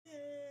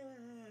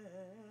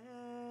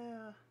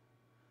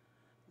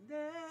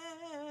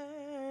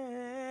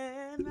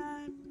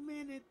not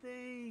many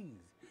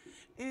things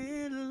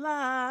in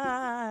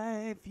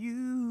life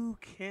you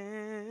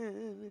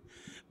can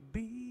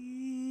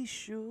be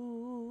sure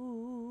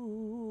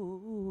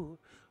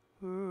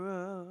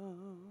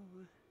of,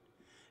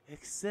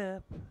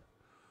 except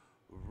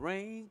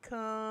rain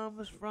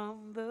comes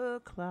from the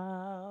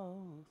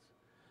clouds,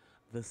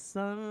 the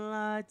sun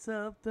lights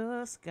up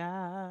the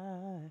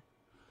sky,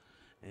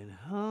 and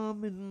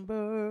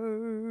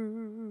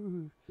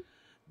hummingbirds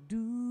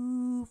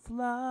do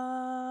fly.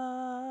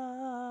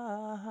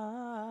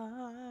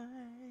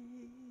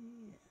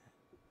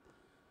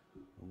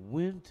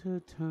 Winter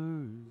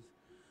turns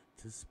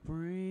to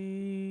spring.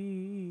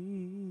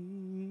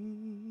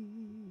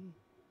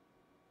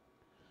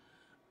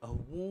 A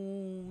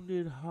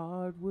wounded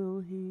heart will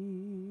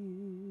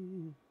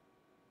heal,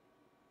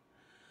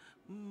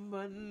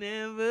 but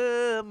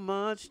never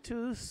much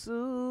too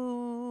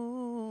soon.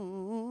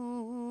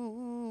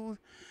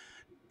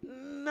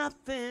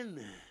 Nothing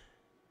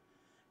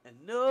and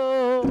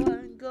no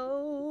one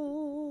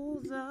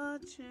goes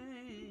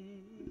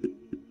unchanged.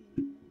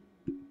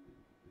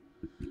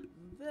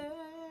 There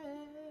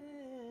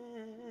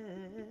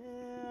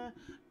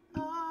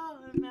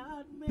are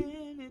not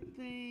many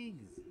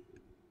things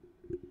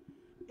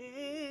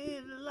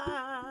in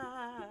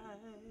life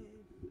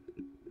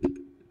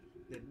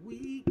that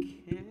we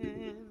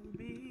can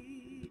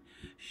be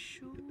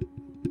sure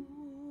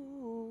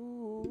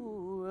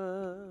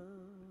of.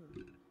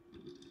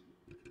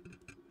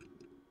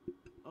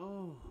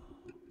 Oh,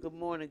 good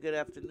morning, good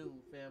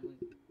afternoon, family.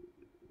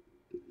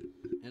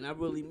 And I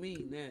really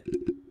mean that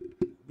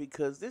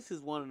because this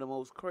is one of the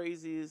most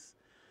craziest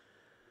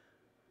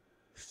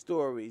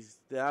stories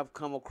that I've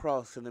come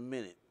across in a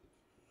minute.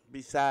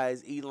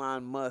 Besides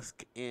Elon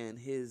Musk and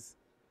his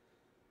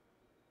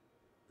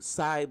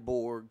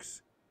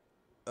cyborgs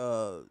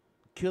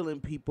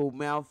killing people,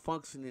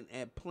 malfunctioning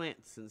at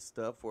plants and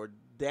stuff, or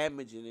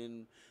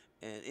damaging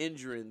and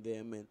injuring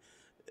them, and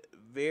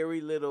very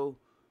little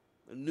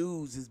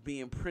news is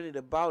being printed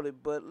about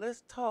it. But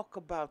let's talk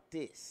about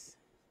this.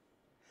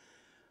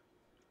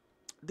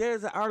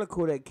 There's an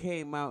article that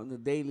came out in the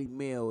Daily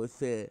Mail. It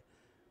said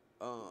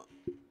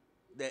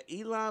that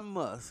Elon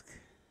Musk,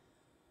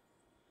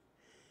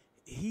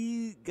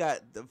 he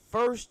got the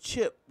first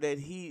chip that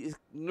he is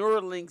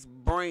Neuralink's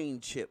brain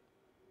chip.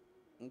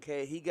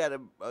 Okay, he got a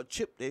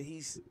chip that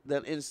he's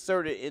done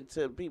inserted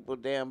into people's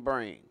damn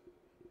brain.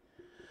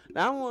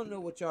 Now I want to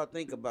know what y'all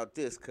think about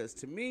this, because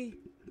to me,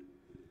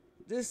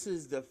 this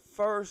is the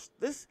first.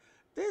 This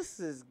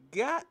has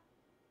got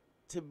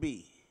to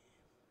be,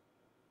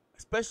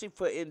 especially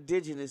for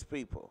indigenous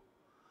people.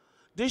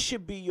 This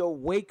should be your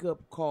wake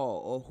up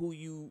call of who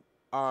you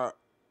are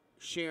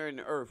sharing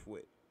the earth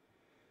with.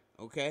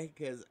 Okay,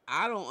 because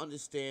I don't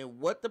understand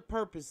what the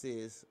purpose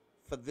is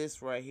for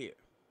this right here.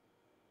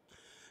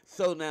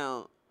 So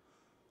now,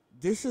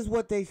 this is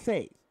what they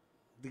say.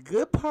 The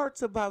good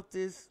parts about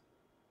this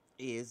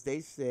is they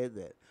said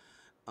that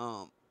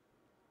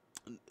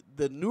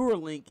the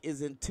Neuralink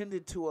is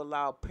intended to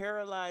allow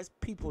paralyzed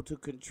people to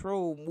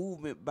control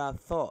movement by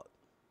thought.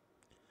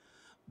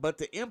 But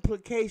the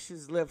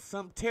implications left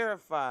some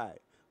terrified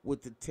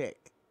with the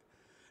tech.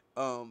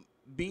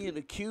 Being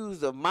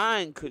accused of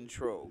mind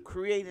control,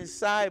 creating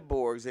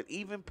cyborgs, and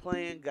even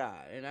playing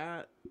God. And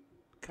I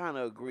kind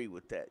of agree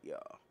with that,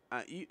 y'all.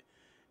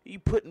 You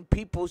putting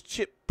people's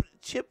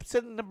chips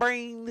in the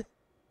brain?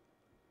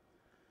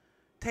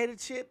 Tater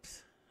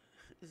chips?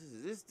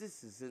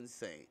 This is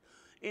insane.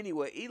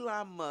 Anyway,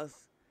 Elon Musk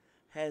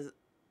has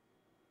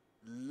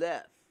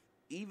left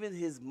even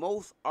his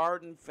most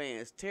ardent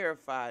fans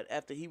terrified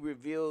after he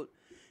revealed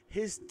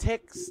his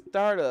tech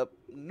startup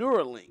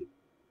Neuralink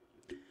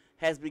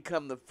has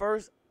become the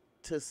first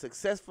to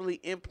successfully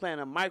implant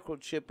a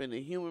microchip in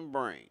the human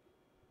brain.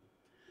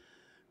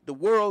 The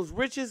world's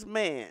richest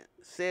man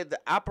said the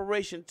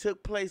operation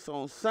took place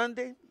on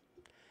Sunday,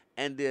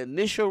 and the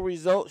initial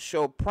results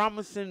show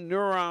promising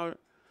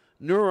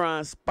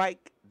neuron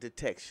spike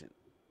detection.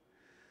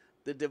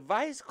 The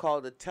device,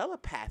 called a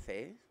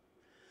telepathy,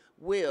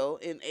 will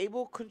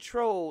enable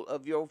control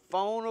of your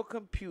phone or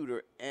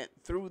computer and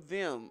through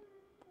them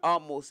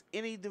almost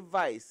any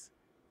device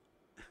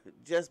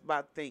just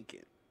by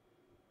thinking.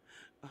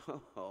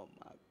 Oh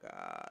my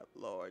God,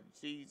 Lord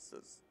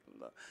Jesus.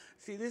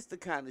 See, this is the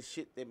kind of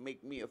shit that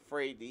make me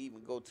afraid to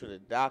even go to the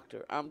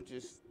doctor. I'm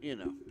just,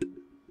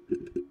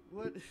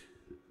 what?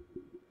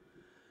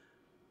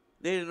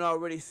 They done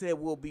already said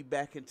we'll be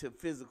back into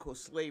physical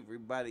slavery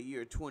by the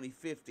year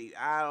 2050.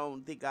 I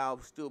don't think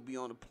I'll still be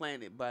on the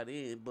planet by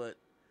then, but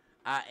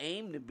I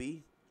aim to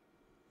be.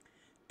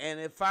 And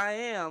if I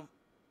am,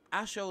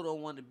 I sure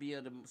don't want to be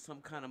under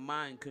some kind of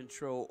mind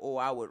control,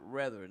 or I would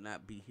rather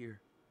not be here.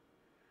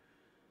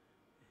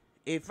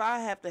 If I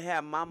have to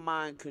have my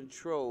mind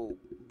controlled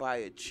by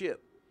a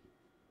chip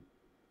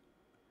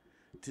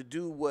to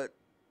do what,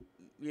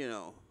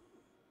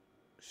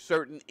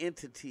 certain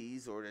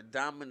entities or the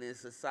dominant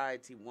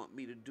society want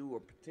me to do or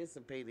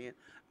participate in,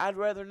 I'd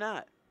rather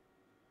not.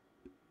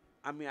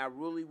 I mean, I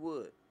really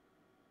would.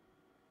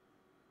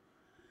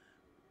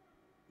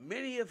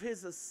 Many of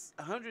his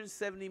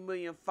 170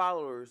 million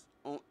followers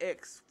on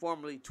X,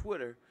 formerly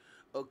Twitter,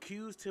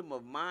 accused him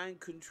of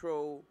mind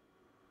control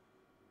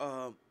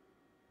um,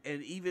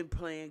 and even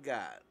playing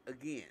God.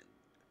 Again,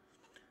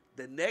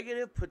 the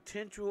negative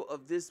potential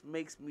of this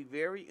makes me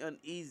very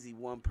uneasy,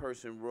 one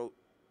person wrote.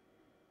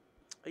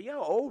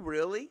 Yo, oh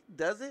really?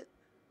 Does it?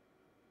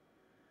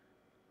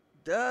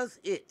 Does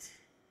it?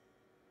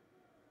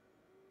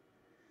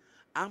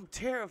 I'm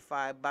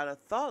terrified by the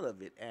thought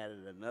of it,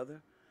 added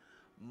another.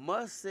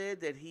 Musk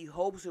said that he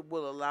hopes it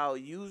will allow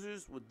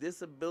users with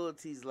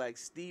disabilities like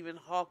Stephen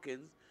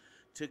Hawking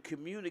to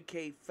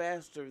communicate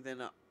faster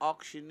than an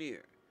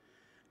auctioneer.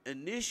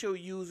 Initial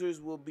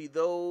users will be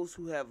those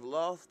who have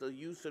lost the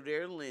use of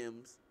their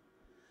limbs.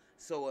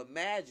 So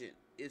imagine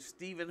if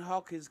Stephen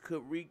Hawking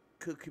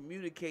could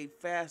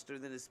communicate faster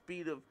than the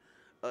speed of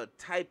a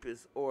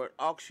typist or an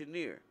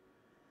auctioneer.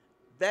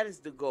 That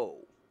is the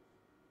goal.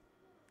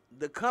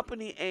 The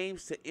company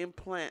aims to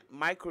implant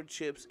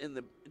microchips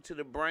into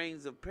the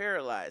brains of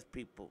paralyzed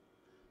people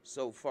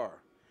so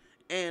far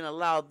and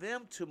allow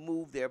them to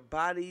move their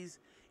bodies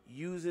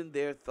using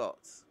their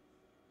thoughts.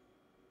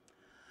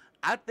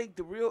 I think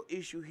the real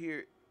issue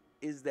here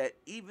is that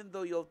even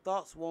though your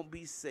thoughts won't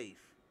be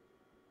safe,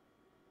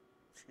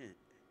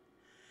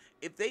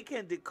 if they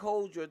can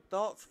decode your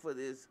thoughts for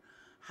this,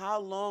 how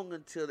long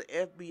until the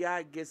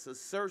FBI gets a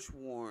search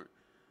warrant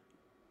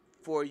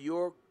for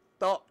your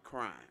thought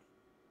crime?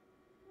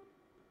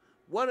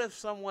 What if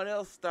someone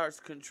else starts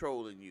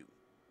controlling you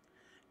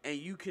and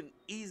you can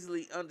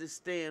easily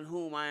understand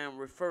whom I am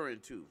referring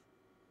to?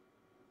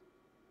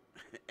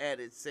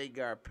 Added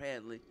Sagar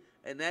Panley,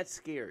 and that's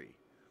scary.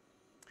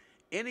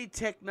 Any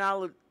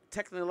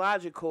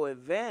technological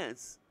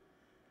advance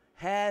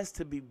has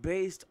to be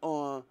based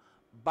on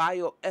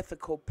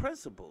bioethical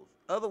principles.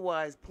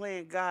 Otherwise,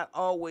 playing God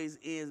always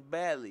ends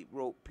badly,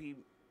 wrote P.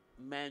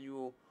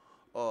 Manuel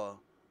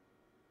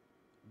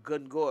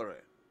Gungore.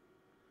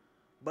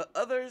 But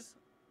others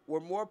were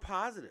more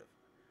positive.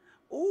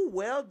 Oh,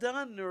 well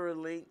done,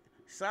 Neuralink.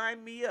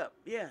 Sign me up.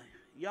 Yeah,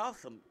 y'all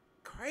some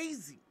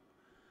crazy.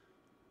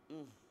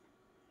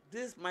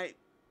 This might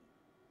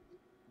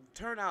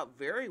turn out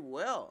very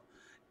well,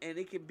 and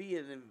it can be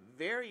a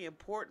very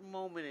important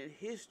moment in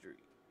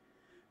history.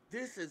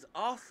 This is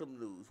awesome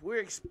news. We're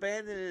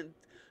expanding in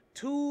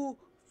two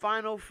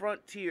final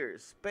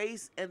frontiers,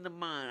 space and the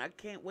mind. I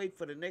can't wait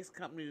for the next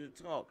company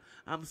to talk.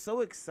 I'm so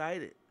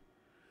excited.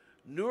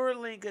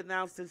 Neuralink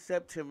announced in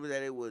September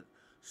that it would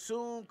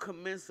soon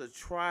commence a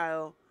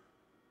trial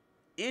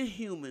in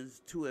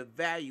humans to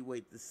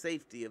evaluate the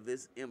safety of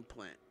this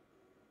implant.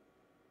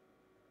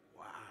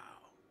 Wow.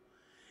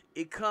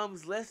 It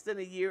comes less than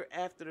a year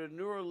after the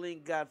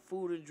Neuralink got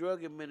Food and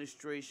Drug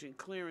Administration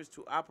clearance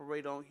to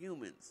operate on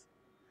humans,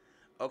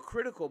 a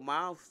critical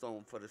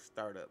milestone for the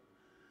startup.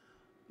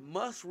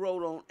 Musk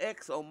wrote on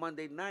X on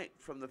Monday night,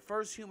 from the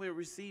first human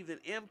received an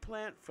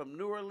implant from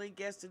Neuralink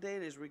yesterday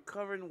and is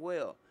recovering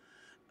well.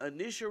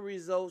 Initial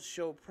results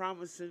show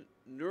promising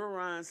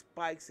neuron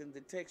spikes in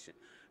detection.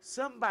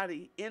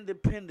 Somebody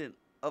independent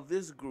of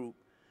this group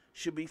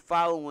should be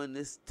following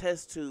this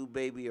test tube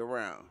baby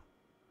around,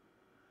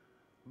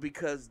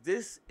 because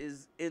this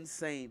is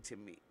insane to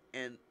me.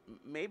 And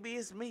maybe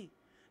it's me,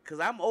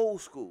 because I'm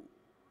old school.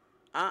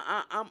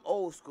 I'm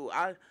old school.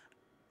 I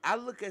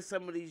look at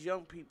some of these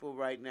young people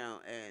right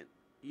now, and,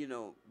 you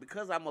know,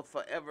 because I'm a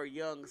forever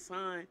young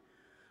sign,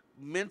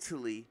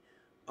 mentally,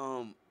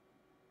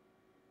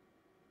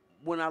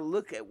 when I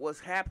look at what's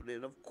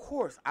happening, of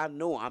course, I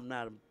know I'm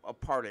not a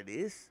part of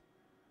this.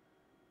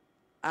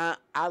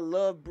 I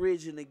love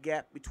bridging the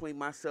gap between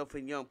myself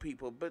and young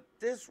people, but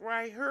this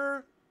right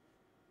here,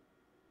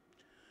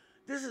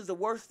 this is the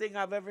worst thing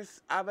I've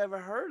ever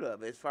heard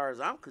of, as far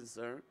as I'm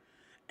concerned,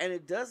 and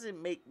it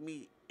doesn't make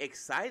me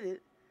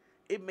excited.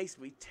 It makes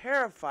me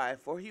terrified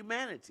for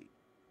humanity.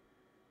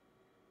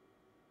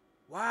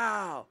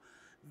 Wow.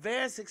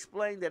 Vance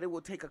explained that it will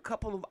take a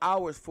couple of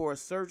hours for a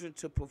surgeon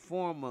to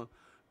perform a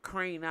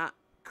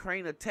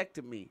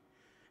craniotectomy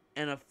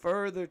and a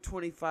further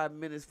 25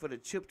 minutes for the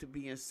chip to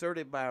be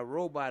inserted by a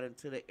robot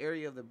into the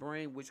area of the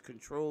brain which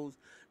controls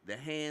the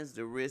hands,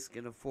 the wrists,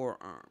 and the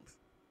forearms.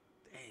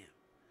 Damn.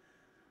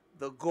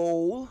 The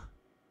goal,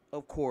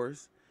 of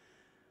course,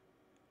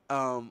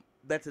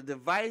 that the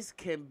device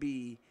can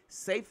be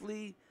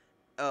inserted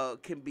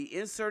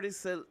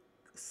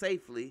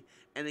safely,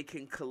 and it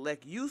can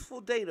collect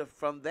useful data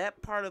from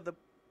that part of the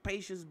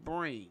patient's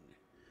brain.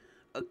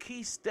 A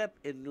key step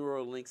in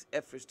Neuralink's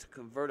efforts to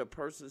convert a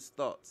person's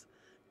thoughts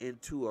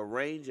into a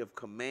range of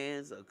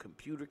commands a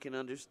computer can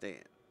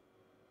understand.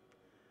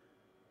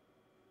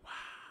 Wow.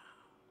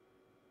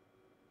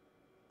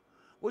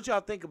 What y'all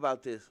think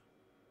about this?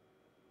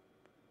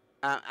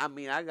 I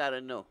mean, I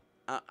gotta know.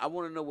 I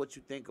want to know what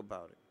you think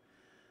about it.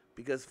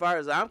 Because as far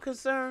as I'm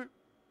concerned,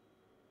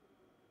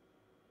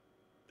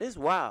 it's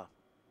wild.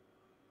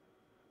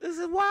 This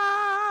is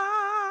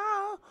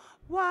wild,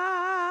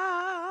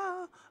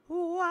 wild,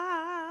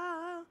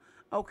 wild.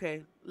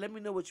 Okay, let me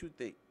know what you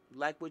think.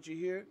 Like what you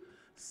hear?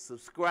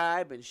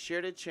 subscribe, and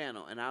share the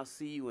channel, and I'll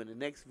see you in the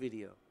next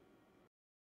video.